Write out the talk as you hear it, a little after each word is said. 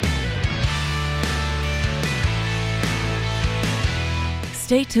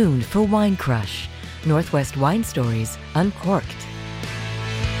Stay tuned for Wine Crush, Northwest Wine Stories Uncorked.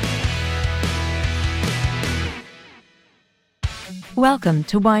 Welcome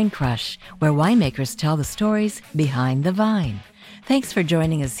to Wine Crush, where winemakers tell the stories behind the vine. Thanks for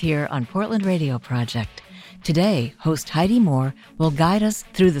joining us here on Portland Radio Project. Today, host Heidi Moore will guide us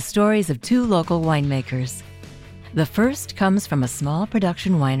through the stories of two local winemakers. The first comes from a small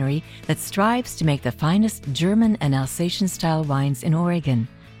production winery that strives to make the finest German and Alsatian-style wines in Oregon.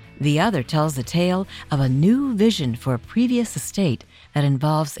 The other tells the tale of a new vision for a previous estate that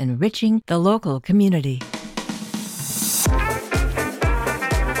involves enriching the local community.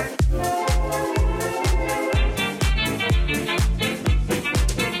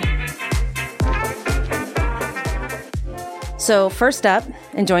 So first up,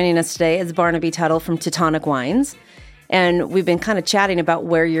 and joining us today is Barnaby Tuttle from Teutonic Wines. And we've been kind of chatting about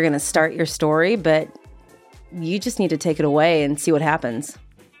where you're going to start your story, but you just need to take it away and see what happens.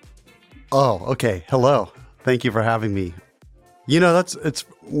 Oh, okay. Hello. Thank you for having me. You know,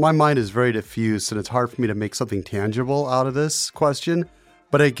 my mind is very diffuse and it's hard for me to make something tangible out of this question.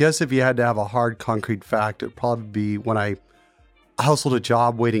 But I guess if you had to have a hard concrete fact, it'd probably be when I hustled a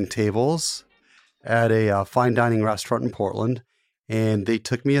job waiting tables at a fine dining restaurant in Portland, and they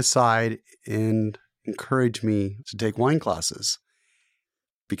took me aside and encouraged me to take wine classes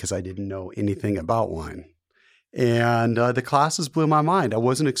because I didn't know anything about wine. And the classes blew my mind. I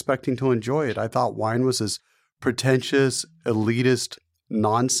wasn't expecting to enjoy it. I thought wine was this pretentious, elitist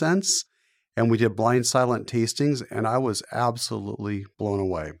nonsense, and we did blind silent tastings, and I was absolutely blown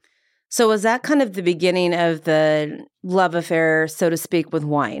away. So was that kind of the beginning of the love affair, so to speak, with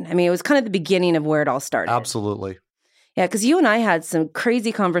wine? I mean, it was kind of the beginning of where it all started. Absolutely. Yeah, because you and I had some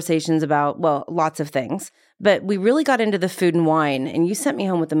crazy conversations about, well, lots of things, but we really got into the food and wine, and you sent me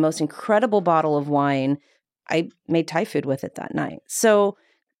home with the most incredible bottle of wine. I made Thai food with it that night. So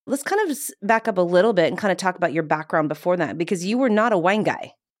let's kind of back up a little bit and kind of talk about your background before that, because you were not a wine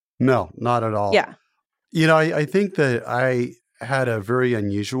guy. No, not at all. Yeah. You know, I think that I had a very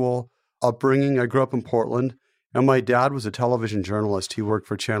unusual upbringing. I grew up in Portland, and my dad was a television journalist. He worked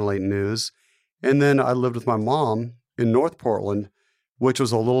for Channel 8 News. And then I lived with my mom in North Portland, which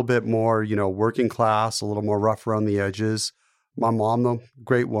was a little bit more, working class, a little more rough around the edges. My mom, though,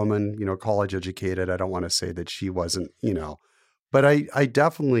 great woman, college educated. I don't want to say that she wasn't, but I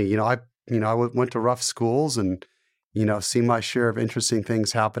definitely, I went to rough schools and, seen my share of interesting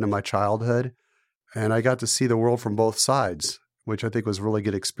things happen in my childhood. And I got to see the world from both sides, which I think was a really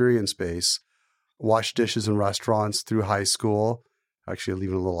good experience base. Washed dishes in restaurants through high school, actually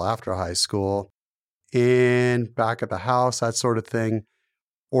even a little after high school, and back at the house, that sort of thing.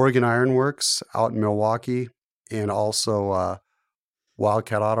 Oregon Iron Works out in Milwaukee, and also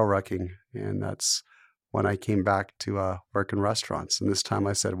Wildcat Auto Wrecking. And that's when I came back to work in restaurants. And this time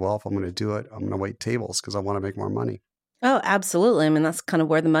I said, well, if I'm going to do it, I'm going to wait tables because I want to make more money. Oh, absolutely. I mean, that's kind of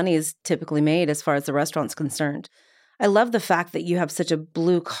where the money is typically made as far as the restaurant's concerned. I love the fact that you have such a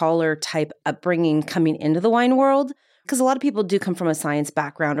blue-collar type upbringing coming into the wine world, because a lot of people do come from a science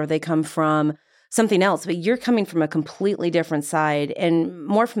background or they come from something else, but you're coming from a completely different side and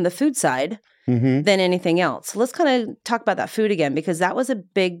more from the food side than anything else. So let's kind of talk about that food again, because that was a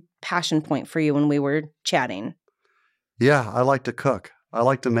big passion point for you when we were chatting. Yeah, I like to cook. I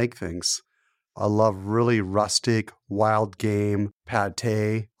like to make things. I love really rustic, wild game,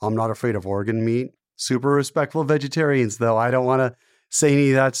 pate. I'm not afraid of organ meat. Super respectful of vegetarians, though. I don't want to say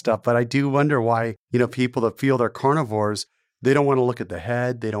any of that stuff, but I do wonder why, people that feel they're carnivores, they don't want to look at the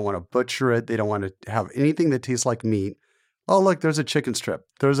head. They don't want to butcher it. They don't want to have anything that tastes like meat. Oh, look, there's a chicken strip.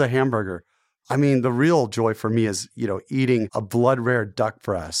 There's a hamburger. I mean, the real joy for me is, eating a blood rare duck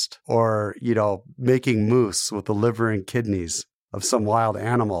breast or, making mousse with the liver and kidneys of some wild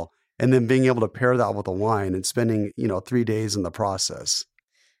animal and then being able to pair that with a wine and spending, 3 days in the process.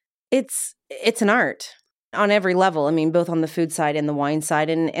 It's an art on every level. I mean, both on the food side and the wine side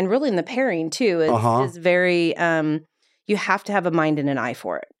and really in the pairing too is very, you have to have a mind and an eye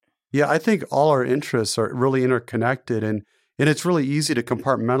for it. Yeah, I think all our interests are really interconnected and it's really easy to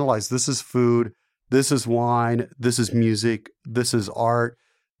compartmentalize. This is food, this is wine, this is music, this is art,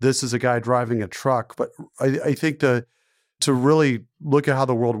 this is a guy driving a truck. But I think to really look at how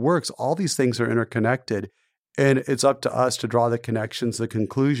the world works, all these things are interconnected. And it's up to us to draw the connections, the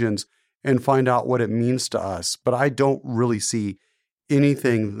conclusions, and find out what it means to us. But I don't really see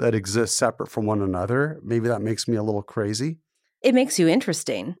anything that exists separate from one another. Maybe that makes me a little crazy. It makes you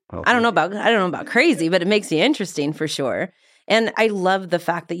interesting. Okay. I don't know about crazy, but it makes you interesting for sure. And I love the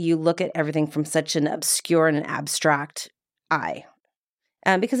fact that you look at everything from such an obscure and an abstract eye,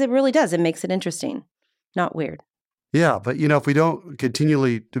 because it really does. It makes it interesting, not weird. Yeah, but if we don't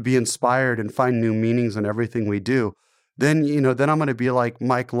continually to be inspired and find new meanings in everything we do, then I'm going to be like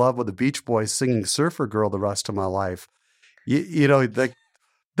Mike Love with the Beach Boys singing Surfer Girl the rest of my life. The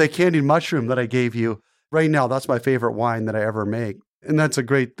candied mushroom that I gave you right now, that's my favorite wine that I ever make. And that's a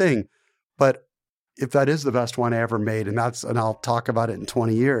great thing. But if that is the best wine I ever made, and I'll talk about it in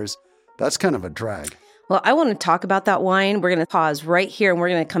 20 years, that's kind of a drag. Well, I want to talk about that wine. We're going to pause right here and we're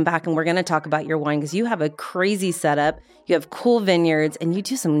going to come back and we're going to talk about your wine because you have a crazy setup. You have cool vineyards and you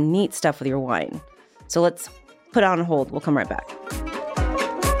do some neat stuff with your wine. So let's put it on hold. We'll come right back.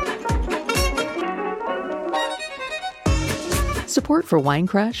 Support for Wine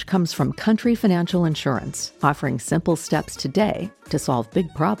Crush comes from Country Financial Insurance, offering simple steps today to solve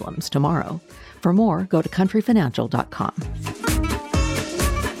big problems tomorrow. For more, go to countryfinancial.com.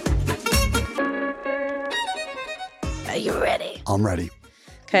 Are you ready? I'm ready.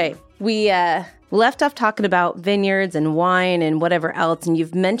 Okay. We left off talking about vineyards and wine and whatever else, and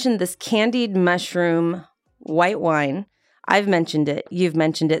you've mentioned this candied mushroom white wine. I've mentioned it. You've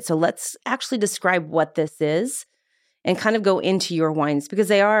mentioned it. So let's actually describe what this is and kind of go into your wines because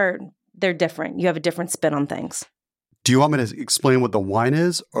they're different. You have a different spin on things. Do you want me to explain what the wine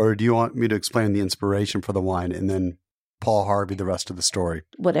is, or do you want me to explain the inspiration for the wine and then Paul Harvey the rest of the story?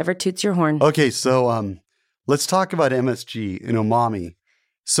 Whatever toots your horn. Okay, so let's talk about MSG and umami.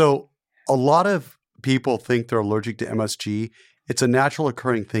 So a lot of people think they're allergic to MSG. It's a natural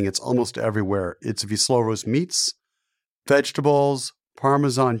occurring thing. It's almost everywhere. It's if you slow roast meats, vegetables,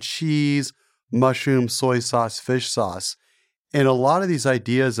 Parmesan cheese, mushroom, soy sauce, fish sauce. And a lot of these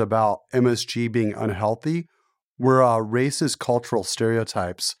ideas about MSG being unhealthy were racist cultural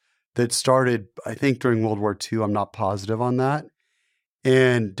stereotypes that started, I think, during World War II. I'm not positive on that.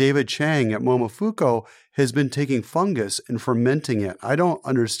 And David Chang at Momofuku has been taking fungus and fermenting it. I don't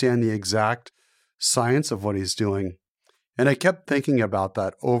understand the exact science of what he's doing. And I kept thinking about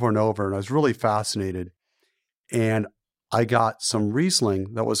that over and over, and I was really fascinated. And I got some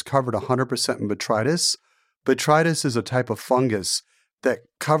Riesling that was covered 100% in botrytis. Botrytis is a type of fungus that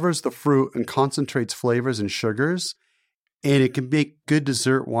covers the fruit and concentrates flavors and sugars. And it can make good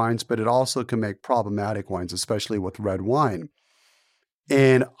dessert wines, but it also can make problematic wines, especially with red wine.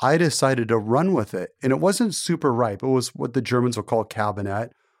 And I decided to run with it. And it wasn't super ripe. It was what the Germans would call Cabernet,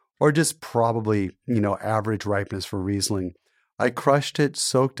 or just probably, average ripeness for Riesling. I crushed it,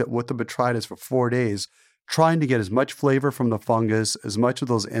 soaked it with the botrytis for 4 days, trying to get as much flavor from the fungus, as much of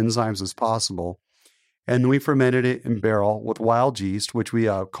those enzymes as possible. And we fermented it in barrel with wild yeast, which we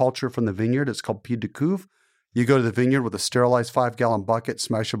culture from the vineyard. It's called Pied de Cuve. You go to the vineyard with a sterilized 5-gallon bucket,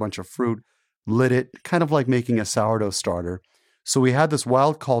 smash a bunch of fruit, lit it, kind of like making a sourdough starter. So we had this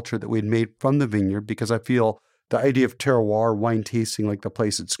wild culture that we'd made from the vineyard because I feel the idea of terroir, wine tasting like the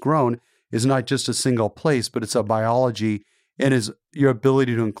place it's grown, is not just a single place, but it's a biology and is your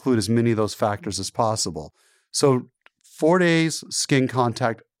ability to include as many of those factors as possible. So 4 days skin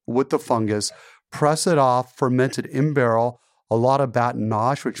contact with the fungus, press it off, ferment it in barrel, a lot of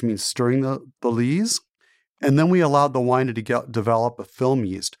batonnage, which means stirring the lees. And then we allowed the wine to develop a film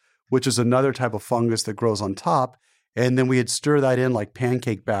yeast, which is another type of fungus that grows on top. And then we'd stir that in like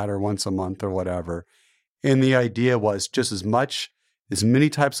pancake batter once a month or whatever. And the idea was just as many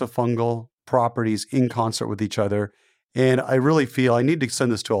types of fungal properties in concert with each other. And I really feel I need to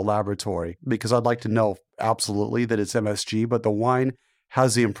send this to a laboratory because I'd like to know absolutely that it's MSG, but the wine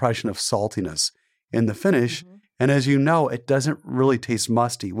has the impression of saltiness in the finish. Mm-hmm. And as you know, it doesn't really taste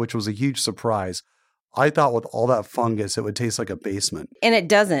musty, which was a huge surprise. I thought with all that fungus, it would taste like a basement. And it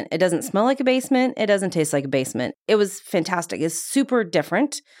doesn't. It doesn't smell like a basement. It doesn't taste like a basement. It was fantastic. It's super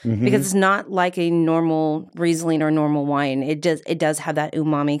different because it's not like a normal Riesling or normal wine. It does have that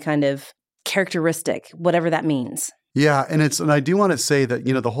umami kind of characteristic, whatever that means. Yeah, and I do want to say that,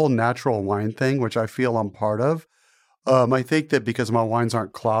 the whole natural wine thing, which I feel I'm part of, I think that because my wines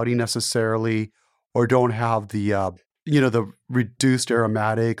aren't cloudy necessarily or don't have the the reduced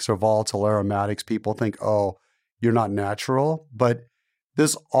aromatics or volatile aromatics, people think, oh, you're not natural. But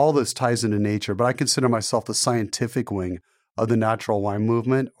all this ties into nature. But I consider myself the scientific wing of the natural wine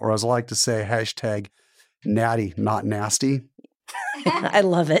movement, or as I like to say, hashtag natty, not nasty. I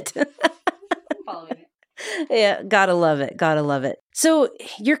love it. Following it. Yeah, gotta love it. Gotta love it. So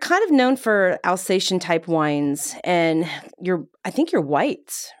you're kind of known for Alsatian type wines, and I think you're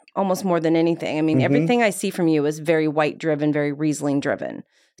whites. Almost more than anything. I mean, everything I see from you is very white driven, very Riesling driven.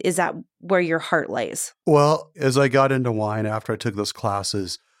 Is that where your heart lays? Well, as I got into wine after I took those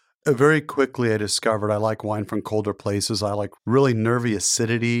classes, very quickly I discovered I like wine from colder places. I like really nervy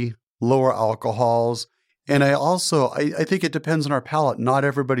acidity, lower alcohols. And I think it depends on our palate. Not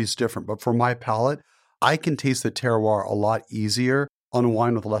everybody's different, but for my palate, I can taste the terroir a lot easier on a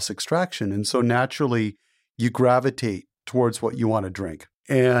wine with less extraction. And so naturally, you gravitate towards what you want to drink.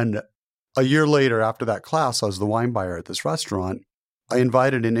 And a year later, after that class, I was the wine buyer at this restaurant. I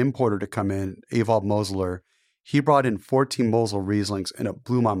invited an importer to come in, Ewald Mosler. He brought in 14 Mosel Rieslings, and it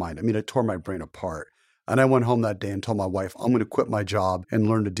blew my mind. I mean, it tore my brain apart. And I went home that day and told my wife, I'm going to quit my job and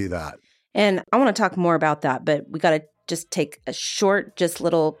learn to do that. And I want to talk more about that, but we got to just take a short, just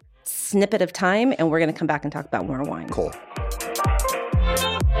little snippet of time, and we're going to come back and talk about more wine. Cool.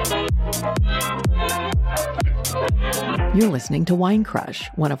 You're listening to Wine Crush,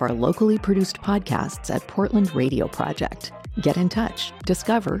 one of our locally produced podcasts at Portland Radio Project. Get in touch,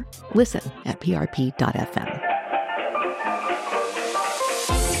 discover, listen at prp.fm.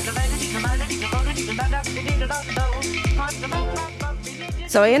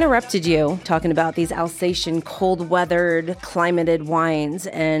 So I interrupted you talking about these Alsatian cold-weathered, climated wines,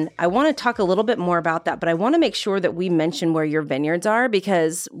 and I want to talk a little bit more about that, but I want to make sure that we mention where your vineyards are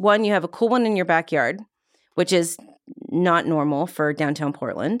because, one, you have a cool one in your backyard, which is not normal for downtown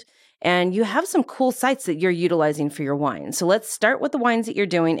Portland, and you have some cool sites that you're utilizing for your wine. So let's start with the wines that you're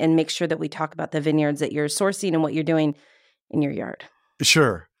doing and make sure that we talk about the vineyards that you're sourcing and what you're doing in your yard.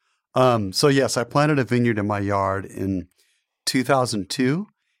 Sure. So yes, I planted a vineyard in my yard in 2002,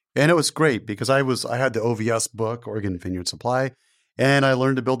 and it was great because I had the OVS book, Oregon Vineyard Supply, and I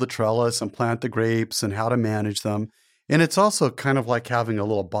learned to build the trellis and plant the grapes and how to manage them. And it's also kind of like having a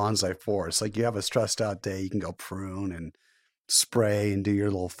little bonsai forest. Like you have a stressed out day, you can go prune and spray and do your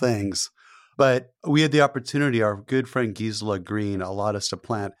little things. But we had the opportunity, our good friend Gisela Green allowed us to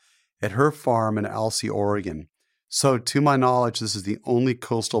plant at her farm in Alsea, Oregon. So to my knowledge, this is the only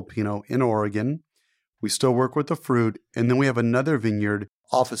coastal Pinot in Oregon. We still work with the fruit. And then we have another vineyard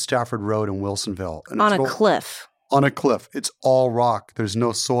off of Stafford Road in Wilsonville. And on a cliff. On a cliff. It's all rock. There's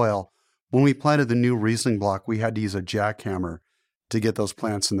no soil. When we planted the new Riesling block, we had to use a jackhammer to get those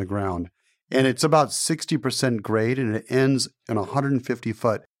plants in the ground. And it's about 60% grade, and it ends in a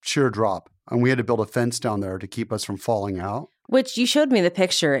 150-foot sheer drop. And we had to build a fence down there to keep us from falling out. Which you showed me the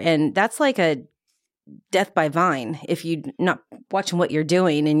picture, and that's like a death by vine if you're not watching what you're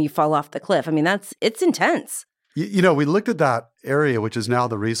doing and you fall off the cliff. I mean, it's intense. You know, we looked at that area, which is now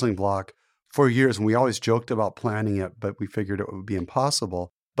the Riesling block, for years, and we always joked about planting it, but we figured it would be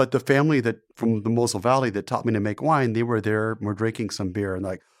impossible. But the family that from the Mosel Valley that taught me to make wine, they were there, we're drinking some beer, and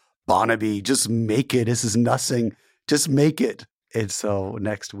like, Barnaby, just make it. This is nothing. Just make it. And so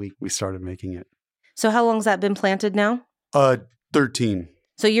next week we started making it. So how long has that been planted now? 13.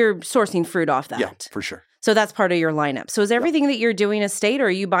 So you're sourcing fruit off that? Yeah, for sure. So that's part of your lineup. So is everything that you're doing estate, or are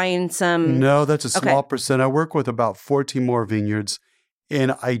you buying some? No, that's a small percent. I work with about 14 more vineyards.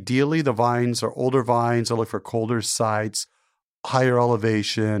 And ideally, the vines are older vines. I look for colder sites, higher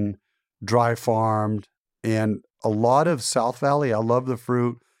elevation, dry farmed, and a lot of South Valley. I love the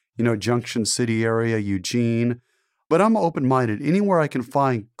fruit, you know, Junction City area, Eugene. But I'm open-minded. Anywhere I can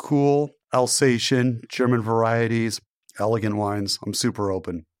find cool Alsatian, German varieties, elegant wines, I'm super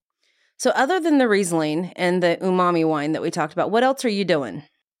open. So other than the Riesling and the umami wine that we talked about, what else are you doing?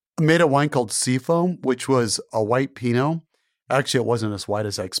 I made a wine called Seafoam, which was a white Pinot. Actually, it wasn't as white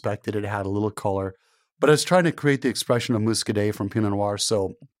as I expected. It had a little color. But I was trying to create the expression of Muscadet from Pinot Noir.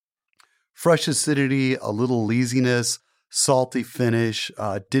 So fresh acidity, a little leasiness, salty finish.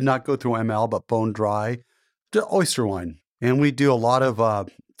 Did not go through ML, but bone dry. The oyster wine. And we do a lot of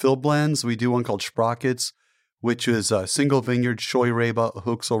fill blends. We do one called Sprockets, which is a single vineyard Scheurebe,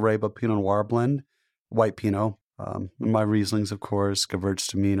 Huxelrebe Pinot Noir blend, white Pinot. My Rieslings, of course,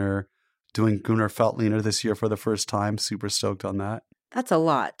 Gewürztraminer. Doing Gunnar Veltliner this year for the first time. Super stoked on that. That's a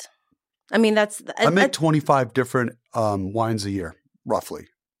lot. I mean, I make 25 different wines a year, roughly.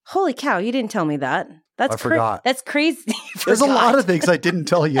 Holy cow, you didn't tell me that. I forgot. That's crazy. There's a lot of things I didn't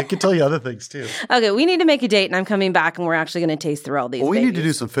tell you. I can tell you other things too. Okay, we need to make a date, and I'm coming back, and we're actually going to taste through all these. Well, we babies. need to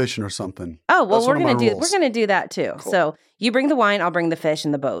do some fishing or something. Oh well, we're going to do that too. Cool. So you bring the wine, I'll bring the fish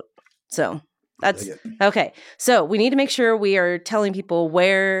and the boat. So that's okay. So we need to make sure we are telling people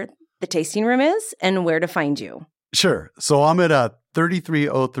where the tasting room is and where to find you. Sure. So I'm at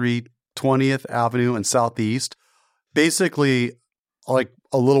 3303 20th Avenue in Southeast, basically like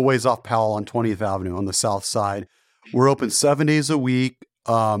a little ways off Powell on 20th Avenue on the south side. We're open 7 days a week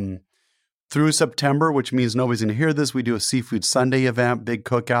through September, which means nobody's going to hear this. We do a Seafood Sunday event, big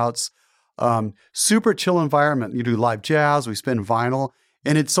cookouts, super chill environment. You do live jazz, we spin vinyl,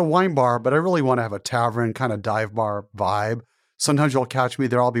 and it's a wine bar, but I really want to have a tavern kind of dive bar vibe. Sometimes you'll catch me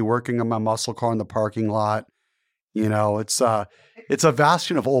there. I'll be working on my muscle car in the parking lot. You know, it's a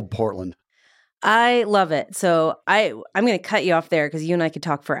bastion of old Portland. I love it. So I'm going to cut you off there because you and I could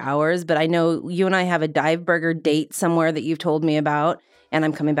talk for hours, but I know you and I have a dive burger date somewhere that you've told me about, and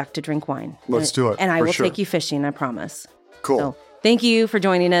I'm coming back to drink wine. Let's do it. And I will take you fishing, I promise. Cool. So thank you for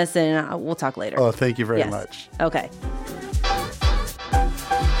joining us, and we'll talk later. Oh, thank you very much. Okay.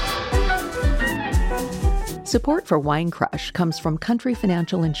 Support for Wine Crush comes from Country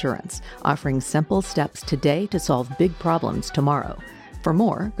Financial Insurance, offering simple steps today to solve big problems tomorrow. For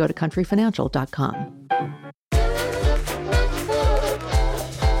more, go to countryfinancial.com.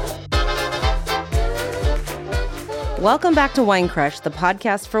 Welcome back to Wine Crush, the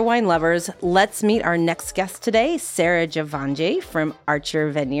podcast for wine lovers. Let's meet our next guest today, Sarah Giovanji from Archer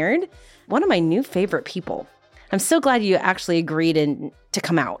Vineyard, one of my new favorite people. I'm so glad you actually agreed to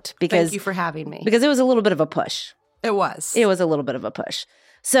come out because Thank you for having me. Because it was a little bit of a push. It was. It was a little bit of a push.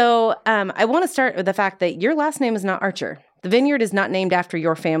 So I want to start with the fact that your last name is not Archer. The vineyard is not named after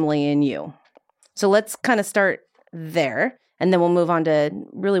your family and you. So let's kind of start there, and then we'll move on to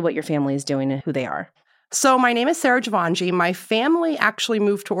really what your family is doing and who they are. So my name is Sarah Giovanji. My family actually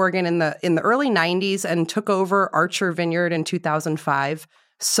moved to Oregon in the early 90s and took over Archer Vineyard in 2005.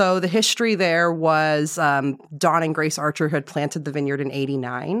 So the history there was Don and Grace Archer had planted the vineyard in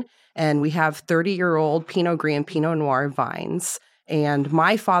 1989, and we have 30-year-old Pinot Gris and Pinot Noir vines. And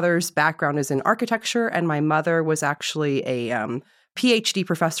my father's background is in architecture, and my mother was actually a PhD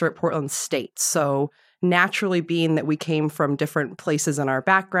professor at Portland State. So naturally, being that we came from different places in our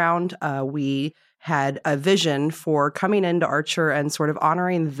background, we had a vision for coming into Archer and sort of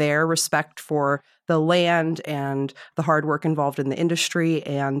honoring their respect for the land and the hard work involved in the industry,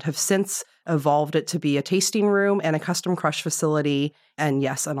 and have since evolved it to be a tasting room and a custom crush facility. And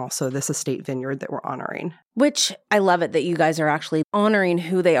yes, and also this estate vineyard that we're honoring. Which I love it that you guys are actually honoring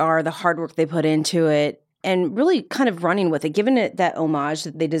who they are, the hard work they put into it, and really kind of running with it, giving it that homage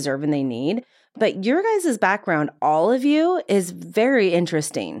that they deserve and they need. But your guys' background, all of you, is very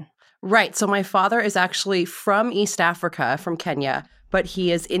interesting. Right. So my father is actually from East Africa, from Kenya, but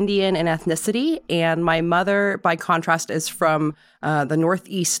he is Indian in ethnicity. And my mother, by contrast, is from the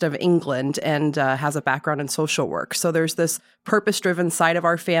northeast of England and has a background in social work. So there's this purpose-driven side of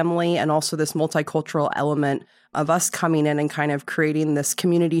our family and also this multicultural element of us coming in and kind of creating this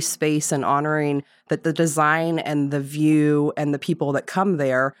community space and honoring that the design and the view and the people that come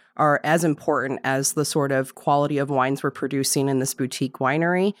there are as important as the sort of quality of wines we're producing in this boutique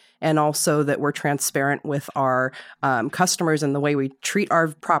winery, and also that we're transparent with our customers in the way we treat our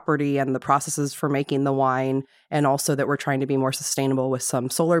property and the processes for making the wine, and also that we're trying to be more sustainable with some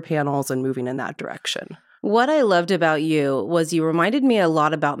solar panels and moving in that direction. What I loved about you was you reminded me a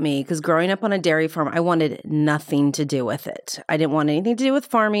lot about me, because growing up on a dairy farm, I wanted nothing to do with it. I didn't want anything to do with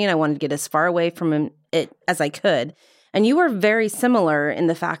farming. I wanted to get as far away from it as I could. And you were very similar in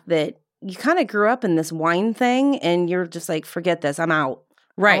the fact that you kind of grew up in this wine thing and you're just like, forget this, I'm out.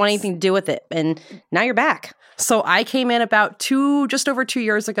 Right. I don't want anything to do with it. And now you're back. So I came in about just over 2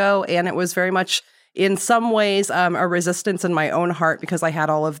 years ago, and it was very much in some ways a resistance in my own heart, because I had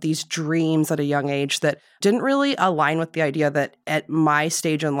all of these dreams at a young age that didn't really align with the idea that at my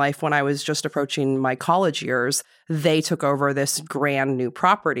stage in life, when I was just approaching my college years, they took over this grand new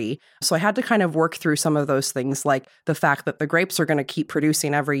property. So I had to kind of work through some of those things, like the fact that the grapes are going to keep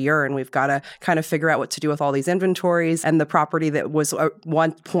producing every year, and we've got to kind of figure out what to do with all these inventories. And the property that was at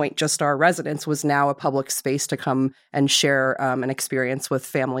one point just our residence was now a public space to come and share an experience with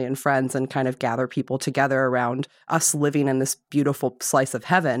family and friends and kind of gather people together around us living in this beautiful slice of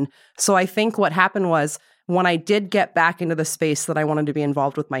heaven. So I think what happened was, when I did get back into the space that I wanted to be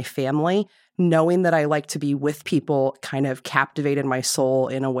involved with my family, knowing that I like to be with people kind of captivated my soul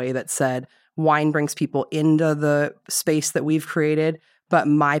in a way that said, wine brings people into the space that we've created, but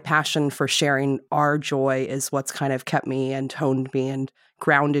my passion for sharing our joy is what's kind of kept me and toned me and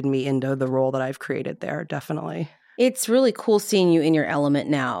grounded me into the role that I've created there, definitely. It's really cool seeing you in your element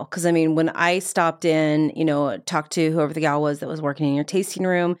now. Because, I mean, when I stopped in, talked to whoever the gal was that was working in your tasting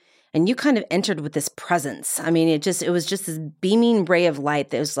room, and you kind of entered with this presence. I mean, it was just this beaming ray of light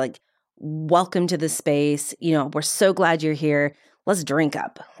that was like, welcome to the space. We're so glad you're here. Let's drink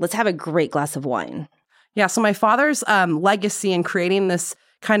up. Let's have a great glass of wine. Yeah. So my father's legacy in creating this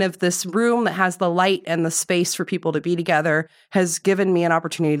kind of this room that has the light and the space for people to be together has given me an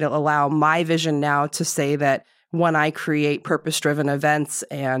opportunity to allow my vision now to say that when I create purpose-driven events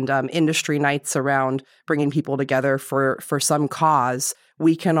and industry nights around bringing people together for some cause,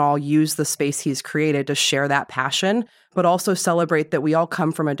 we can all use the space he's created to share that passion, but also celebrate that we all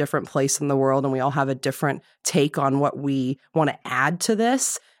come from a different place in the world and we all have a different take on what we want to add to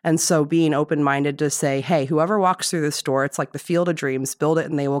this. And so being open-minded to say, hey, whoever walks through this door, it's like the field of dreams, build it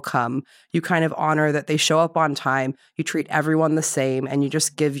and they will come. You kind of honor that they show up on time, you treat everyone the same, and you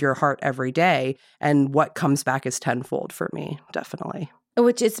just give your heart every day. And what comes back is tenfold for me, definitely.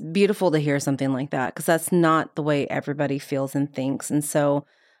 Which it's beautiful to hear something like that, because that's not the way everybody feels and thinks. And so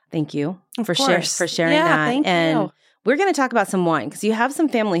thank you for sharing that. Thank you. We're going to talk about some wine, because you have some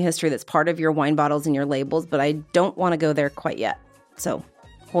family history that's part of your wine bottles and your labels, but I don't want to go there quite yet. So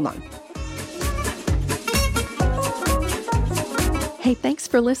hold on. Hey, thanks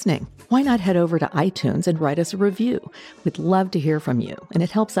for listening. Why not head over to iTunes and write us a review? We'd love to hear from you, and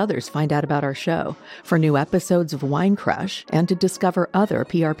it helps others find out about our show. For new episodes of Wine Crush and to discover other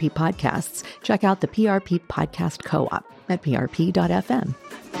PRP podcasts, check out the PRP Podcast Co-op at prp.fm.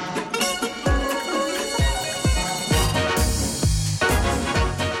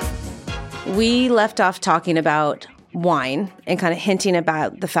 We left off talking about wine and kind of hinting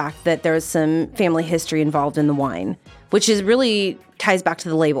about the fact that there's some family history involved in the wine, which is really ties back to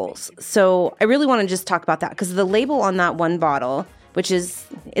the labels. So I really want to just talk about that, because the label on that one bottle, which is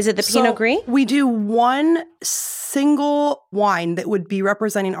it the Pinot Gris? We do one single wine that would be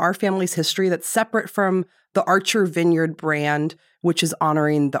representing our family's history that's separate from the Archer Vineyard brand, which is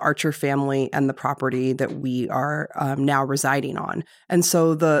honoring the Archer family and the property that we are now residing on. And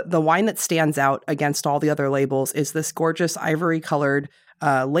so the wine that stands out against all the other labels is this gorgeous ivory-colored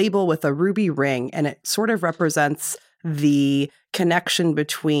label with a ruby ring, and it sort of represents the connection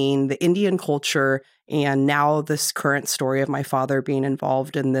between the Indian culture and now this current story of my father being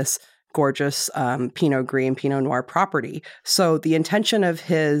involved in this gorgeous Pinot Gris and Pinot Noir property. So the intention of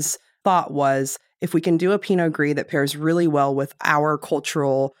his thought was, if we can do a Pinot Gris that pairs really well with our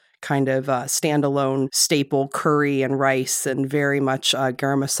cultural kind of standalone staple curry and rice and very much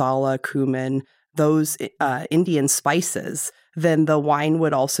garam masala, cumin, those Indian spices, then the wine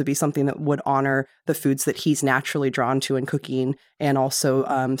would also be something that would honor the foods that he's naturally drawn to in cooking and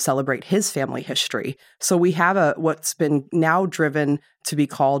also celebrate his family history. So we have what's been now driven to be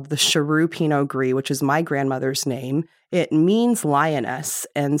called the Charoux Pinot Gris, which is my grandmother's name. It means lioness.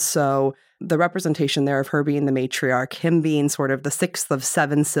 And so the representation there of her being the matriarch, him being sort of the sixth of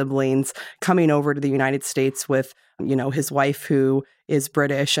seven siblings, coming over to the United States with, his wife who is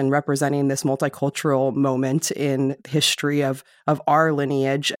British and representing this multicultural moment in history of our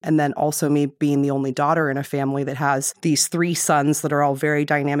lineage. And then also me being the only daughter in a family that has these three sons that are all very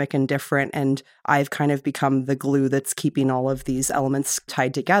dynamic and different. And I've kind of become the glue that's keeping all of these elements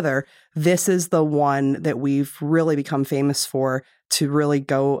tied together. This is the one that we've really become famous for, to really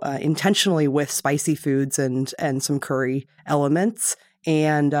go intentionally with spicy foods and some curry elements.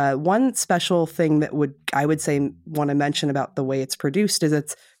 And one special thing that I would say want to mention about the way it's produced is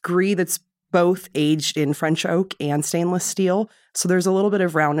it's Gris that's both aged in French oak and stainless steel. So there's a little bit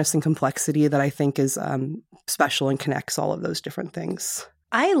of roundness and complexity that I think is special and connects all of those different things.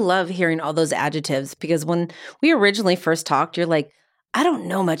 I love hearing all those adjectives, because when we originally first talked, you're like, I don't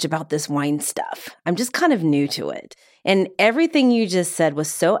know much about this wine stuff. I'm just kind of new to it. And everything you just said was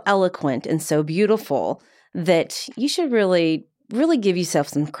so eloquent and so beautiful that you should really give yourself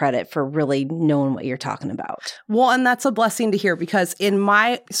some credit for really knowing what you're talking about. Well, and that's a blessing to hear, because in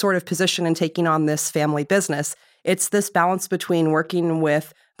my sort of position in taking on this family business, it's this balance between working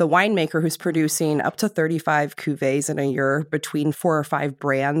with the winemaker who's producing up to 35 cuvées in a year between 4 or 5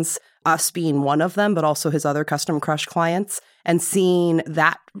 brands, us being one of them, but also his other Custom Crush clients, and seeing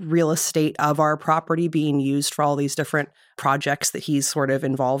that real estate of our property being used for all these different projects that he's sort of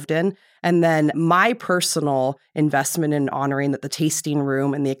involved in. And then my personal investment in honoring that the tasting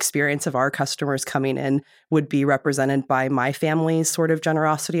room and the experience of our customers coming in would be represented by my family's sort of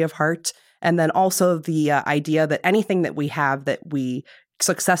generosity of heart. And then also the idea that anything that we have that we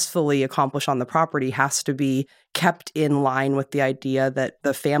successfully accomplish on the property has to be kept in line with the idea that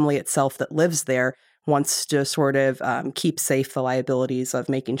the family itself that lives there wants to sort of keep safe the liabilities of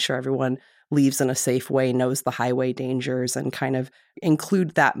making sure everyone leaves in a safe way, knows the highway dangers, and kind of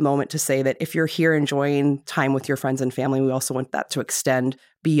include that moment to say that if you're here enjoying time with your friends and family, we also want that to extend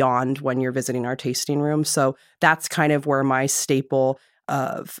beyond when you're visiting our tasting room. So that's kind of where my staple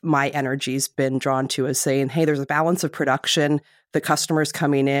of my energy's been drawn to, is saying, hey, there's a balance of production, the customers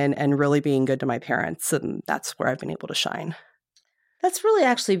coming in, and really being good to my parents. And that's where I've been able to shine. That's really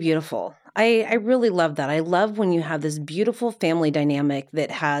actually beautiful. I really love that. I love when you have this beautiful family dynamic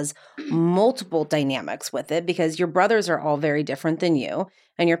that has multiple dynamics with it, because your brothers are all very different than you,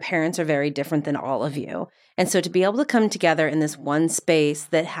 and your parents are very different than all of you. And so to be able to come together in this one space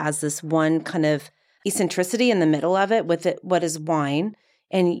that has this one kind of eccentricity in the middle of it with what is wine,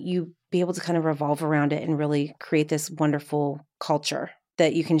 and you be able to kind of revolve around it and really create this wonderful culture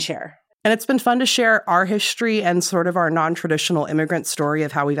that you can share. And it's been fun to share our history and sort of our non-traditional immigrant story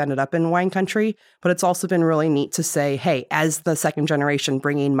of how we've ended up in wine country. But it's also been really neat to say, hey, as the second generation,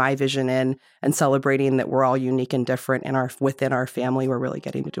 bringing my vision in and celebrating that we're all unique and different within our family, we're really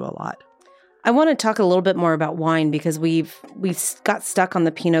getting to do a lot. I want to talk a little bit more about wine because we've got stuck on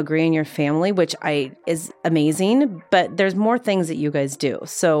the Pinot Gris in your family, which is amazing. But there's more things that you guys do.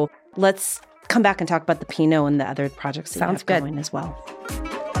 So let's come back and talk about the Pinot and the other projects that you have going as well.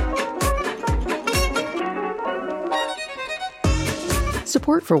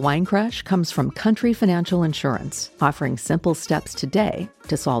 Support for Wine Crush comes from Country Financial Insurance, offering simple steps today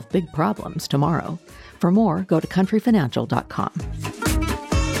to solve big problems tomorrow. For more, go to countryfinancial.com.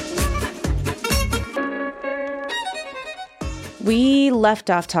 We left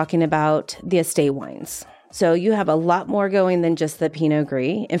off talking about the estate wines. So you have a lot more going than just the Pinot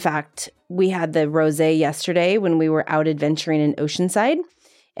Gris. In fact, we had the rosé yesterday when we were out adventuring in Oceanside,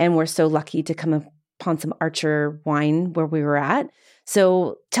 and we're so lucky to come upon some Archer wine where we were at.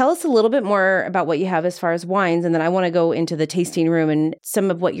 So tell us a little bit more about what you have as far as wines, and then I want to go into the tasting room and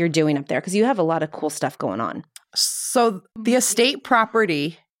some of what you're doing up there, because you have a lot of cool stuff going on. So the estate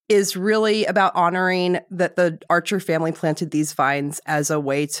property is really about honoring that the Archer family planted these vines as a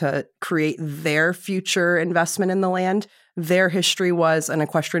way to create their future investment in the land. Their history was an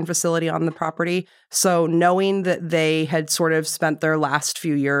equestrian facility on the property. So knowing that they had sort of spent their last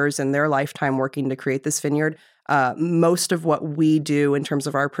few years in their lifetime working to create this vineyard, most of what we do in terms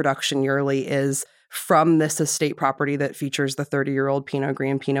of our production yearly is from this estate property that features the 30-year-old Pinot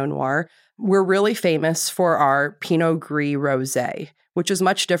Gris and Pinot Noir. We're really famous for our Pinot Gris rosé, which is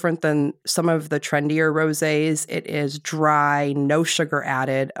much different than some of the trendier rosés. It is dry, no sugar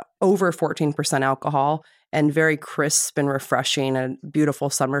added, over 14% alcohol, and very crisp and refreshing, a beautiful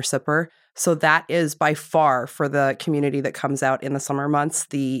summer sipper. So that is by far, for the community that comes out in the summer months,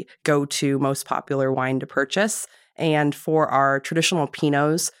 the go-to most popular wine to purchase. And for our traditional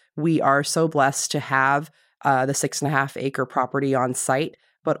Pinots, we are so blessed to have the 6.5-acre property on site,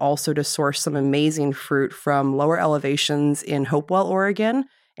 but also to source some amazing fruit from lower elevations in Hopewell, Oregon,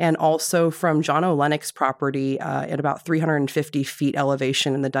 and also from John O'Lennock's property at about 350 feet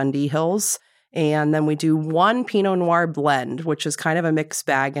elevation in the Dundee Hills. And then we do one Pinot Noir blend, which is kind of a mixed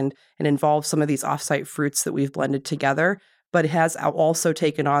bag and involves some of these offsite fruits that we've blended together, but it has also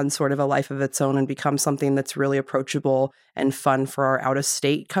taken on sort of a life of its own and become something that's really approachable and fun for our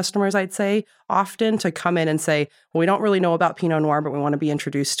out-of-state customers, I'd say, often to come in and say, well, we don't really know about Pinot Noir, but we want to be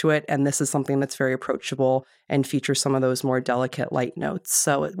introduced to it, and this is something that's very approachable and features some of those more delicate light notes.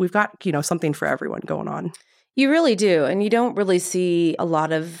 So we've got, something for everyone going on. You really do, and you don't really see a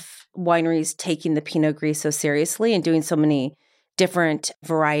lot of wineries taking the Pinot Gris so seriously and doing so many different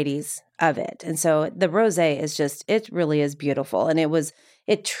varieties of it. And so the rosé is it really is beautiful. And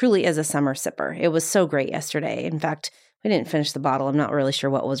it truly is a summer sipper. It was so great yesterday. In fact, we didn't finish the bottle. I'm not really sure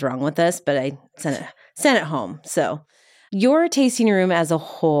what was wrong with this, but I sent it home. So your tasting room as a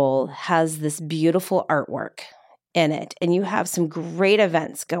whole has this beautiful artwork in it, and you have some great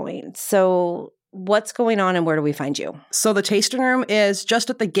events going. So what's going on and where do we find you? So the tasting room is just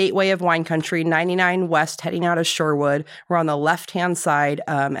at the gateway of wine country, 99 West, heading out of Shorewood. We're on the left-hand side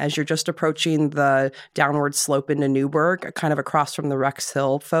as you're just approaching the downward slope into Newburgh, kind of across from the Rex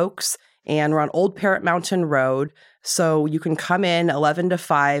Hill folks. And we're on Old Parrot Mountain Road. So you can come in 11 to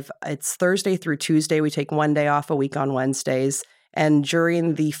 5. It's Thursday through Tuesday. We take one day off a week on Wednesdays. And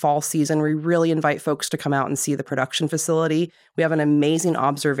during the fall season, we really invite folks to come out and see the production facility. We have an amazing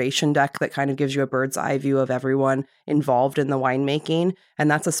observation deck that kind of gives you a bird's eye view of everyone involved in the winemaking.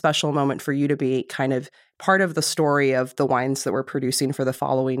 And that's a special moment for you to be kind of part of the story of the wines that we're producing for the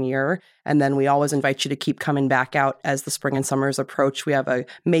following year. And then we always invite you to keep coming back out as the spring and summers approach. We have a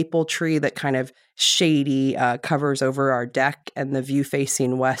maple tree that kind of shady covers over our deck, and the view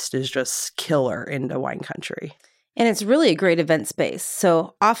facing west is just killer into wine country. And it's really a great event space.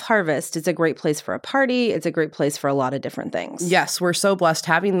 So Off Harvest is a great place for a party. It's a great place for a lot of different things. Yes, we're so blessed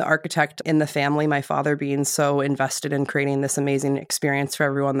having the architect in the family, my father being so invested in creating this amazing experience for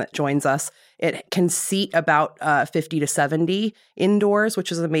everyone that joins us. It can seat about 50 to 70 indoors,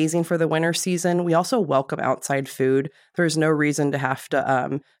 which is amazing for the winter season. We also welcome outside food. There's no reason to have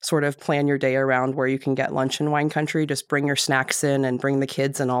to sort of plan your day around where you can get lunch in wine country. Just bring your snacks in and bring the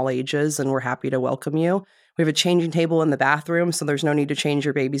kids and all ages, and we're happy to welcome you. We have a changing table in the bathroom, so there's no need to change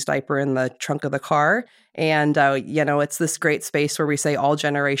your baby's diaper in the trunk of the car. And, it's this great space where we say all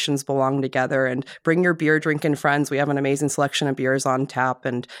generations belong together, and bring your beer drinking friends. We have an amazing selection of beers on tap.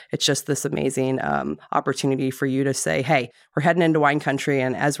 And it's just this amazing opportunity for you to say, hey, we're heading into wine country.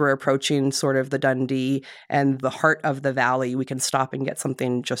 And as we're approaching sort of the Dundee and the heart of the valley, we can stop and get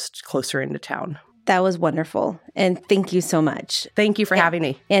something just closer into town. That was wonderful. And thank you so much. Thank you for having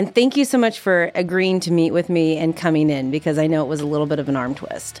me. And thank you so much for agreeing to meet with me and coming in, because I know it was a little bit of an arm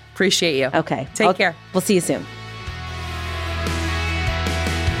twist. Appreciate you. Okay. Take care. We'll see you soon.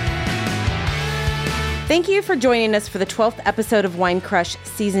 Thank you for joining us for the 12th episode of Wine Crush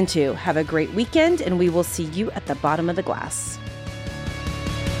Season 2. Have a great weekend, and we will see you at the bottom of the glass.